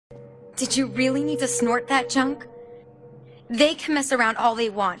Did you really need to snort that junk? They can mess around all they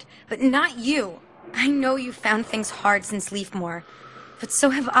want, but not you. I know you found things hard since Leafmore, but so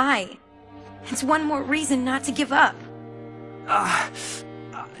have I. It's one more reason not to give up.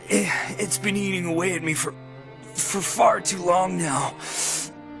 It's been eating away at me for far too long now.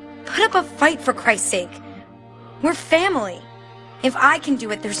 Put up a fight, for Christ's sake. We're family. If I can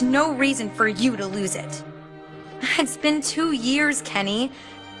do it, there's no reason for you to lose it. It's been 2 years, Kenny.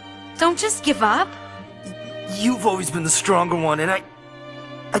 Don't just give up. You've always been the stronger one, and I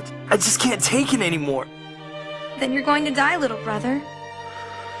just can't take it anymore. Then you're going to die, little brother.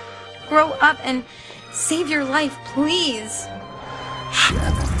 Grow up and save your life, please.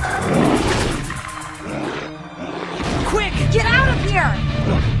 Quick! Get out of here!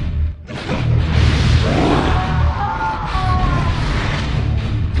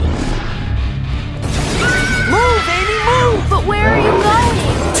 Move, Amy, move! But where are you going?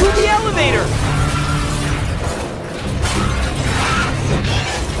 To the elevator!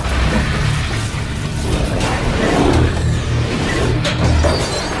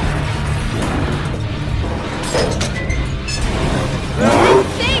 This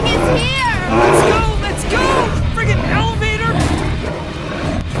thing is here! Let's go! Friggin' elevator!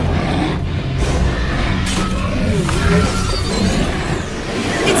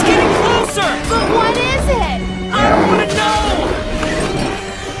 It's getting closer! But what is it? I don't want to know!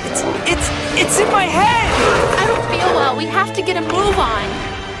 It's in my head! I don't feel well. We have to get a move on.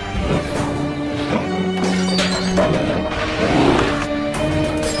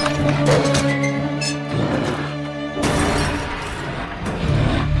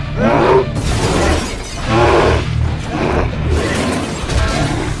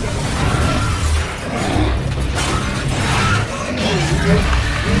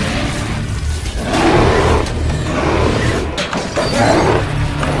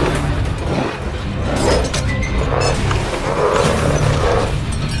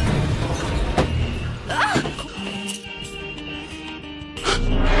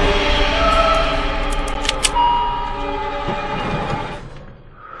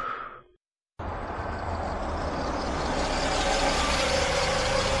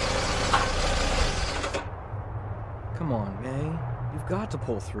 Come on, May. You've got to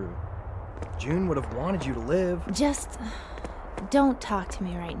pull through. June would have wanted you to live. Just don't talk to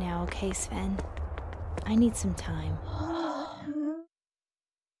me right now, okay, Sven? I need some time.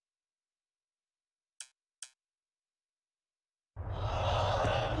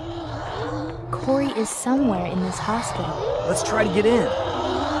 Corey is somewhere in this hospital. Let's try to get in.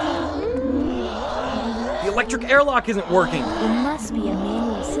 The electric airlock isn't working. There must be a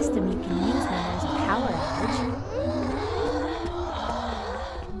manual system you can use when there's a power outage.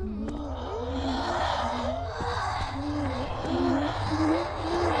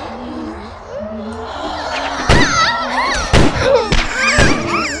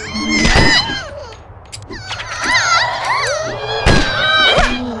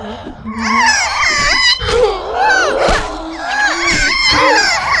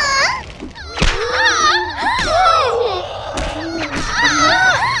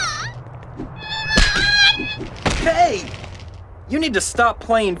 Hey! You need to stop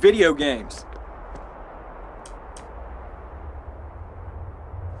playing video games.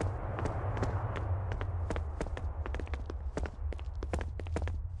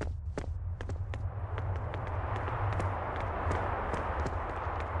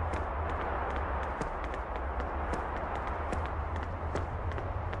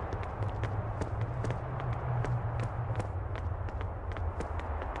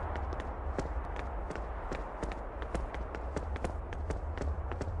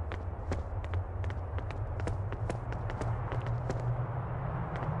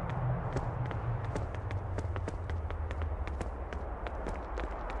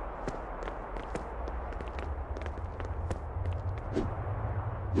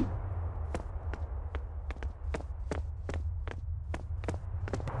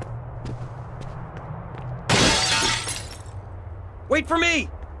 Wait for me!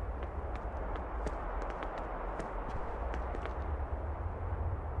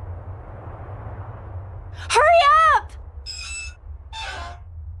 Hurry up!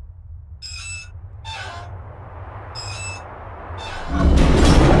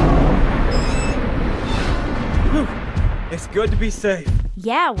 Whew. It's good to be safe.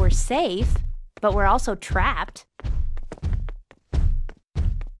 Yeah, we're safe, but we're also trapped.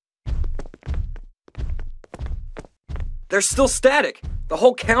 They're still static. The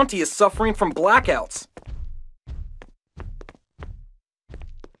whole county is suffering from blackouts.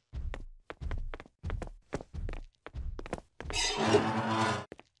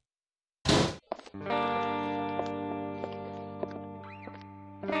 Here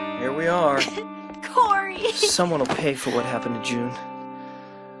we are. Corey! Someone will pay for what happened to June.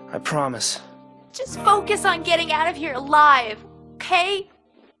 I promise. Just focus on getting out of here alive, okay?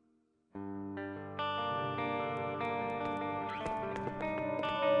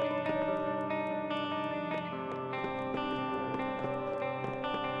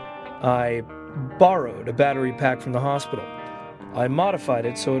 I borrowed a battery pack from the hospital. I modified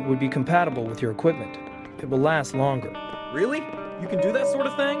it so it would be compatible with your equipment. It will last longer. Really? You can do that sort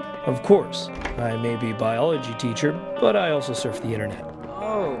of thing? Of course. I may be a biology teacher, but I also surf the internet.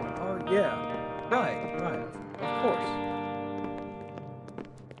 Oh, yeah. Right, of course.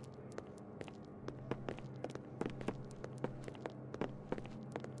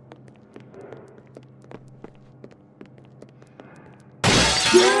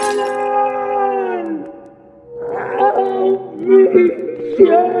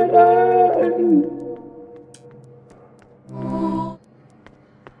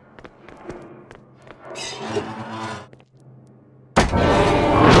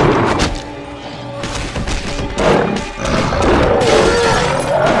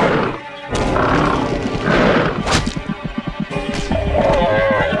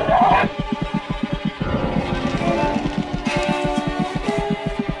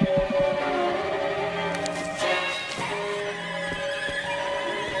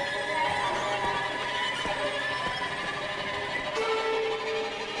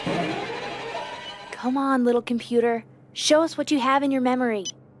 Come on, little computer. Show us what you have in your memory.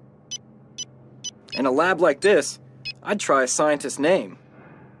 In a lab like this, I'd try a scientist's name.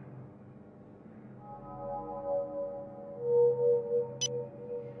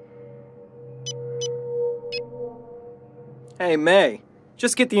 Hey, May.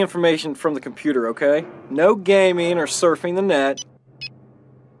 Just get the information from the computer, okay? No gaming or surfing the net.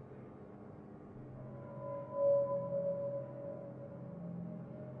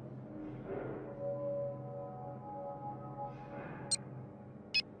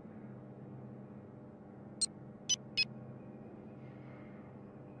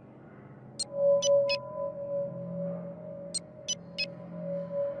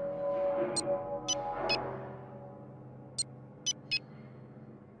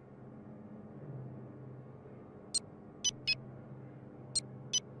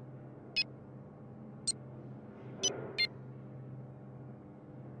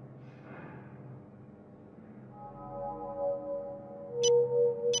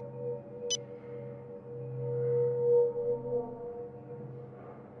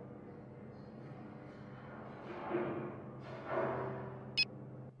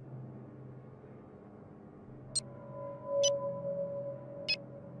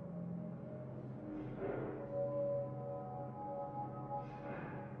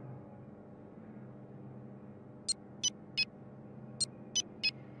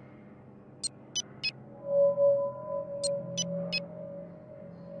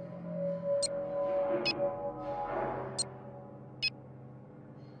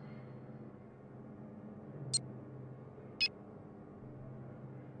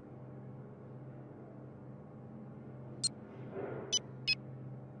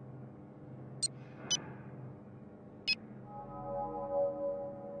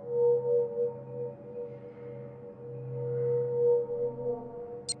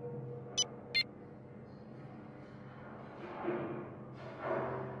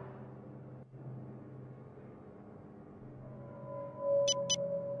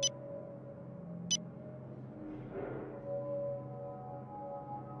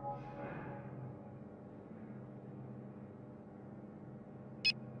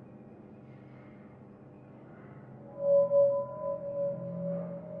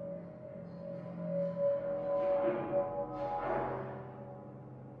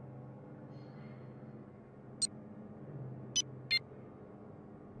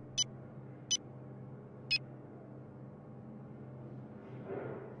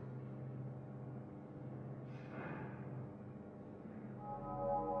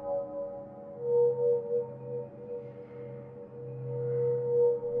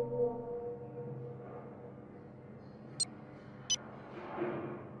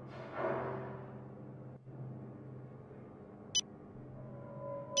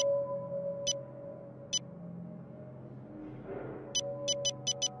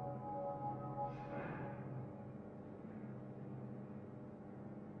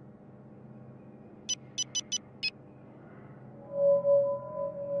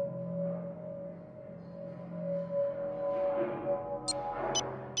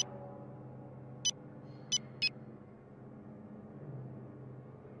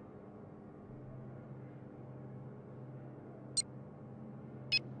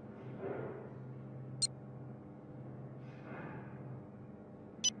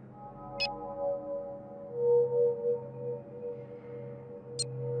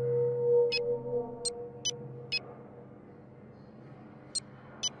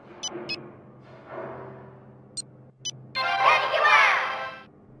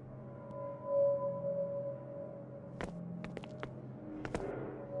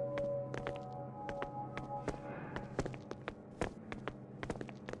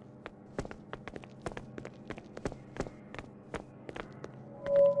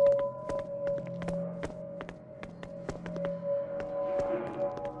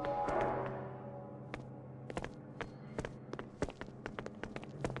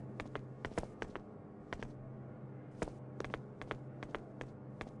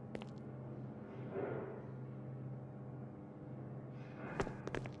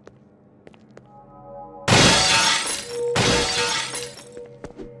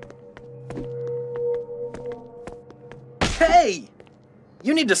 okay!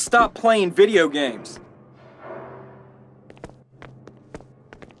 You need to stop playing video games.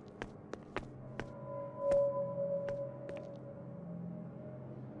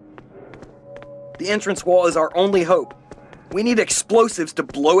 The entrance wall is our only hope. We need explosives to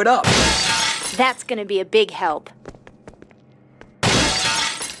blow it up. That's gonna be a big help.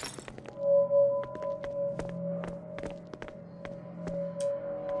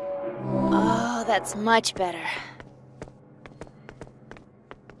 Oh, that's much better.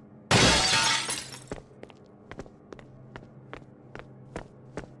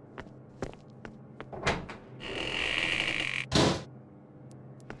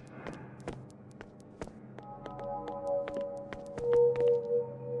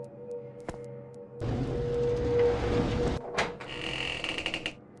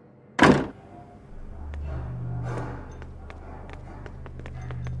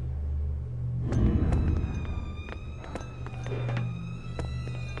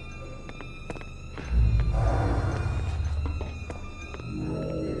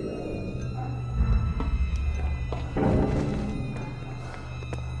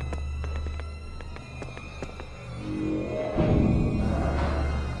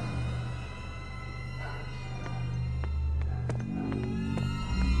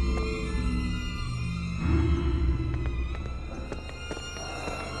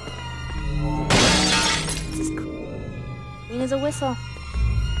 Clean as a whistle.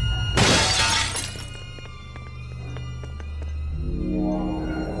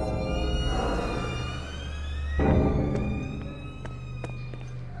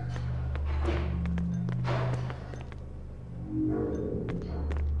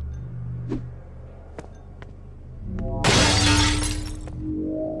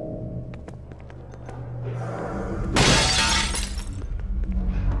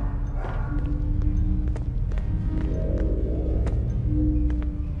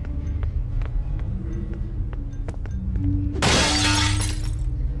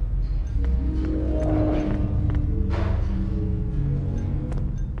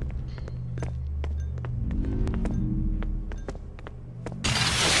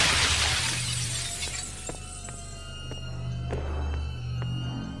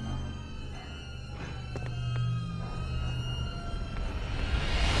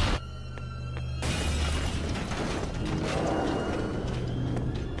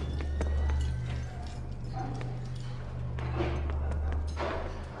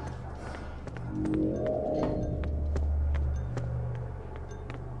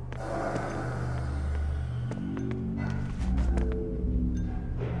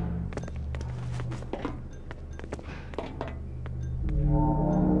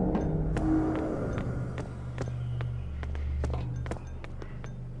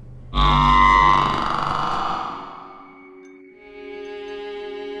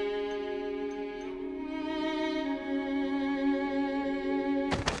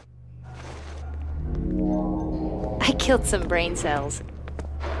 I killed some brain cells.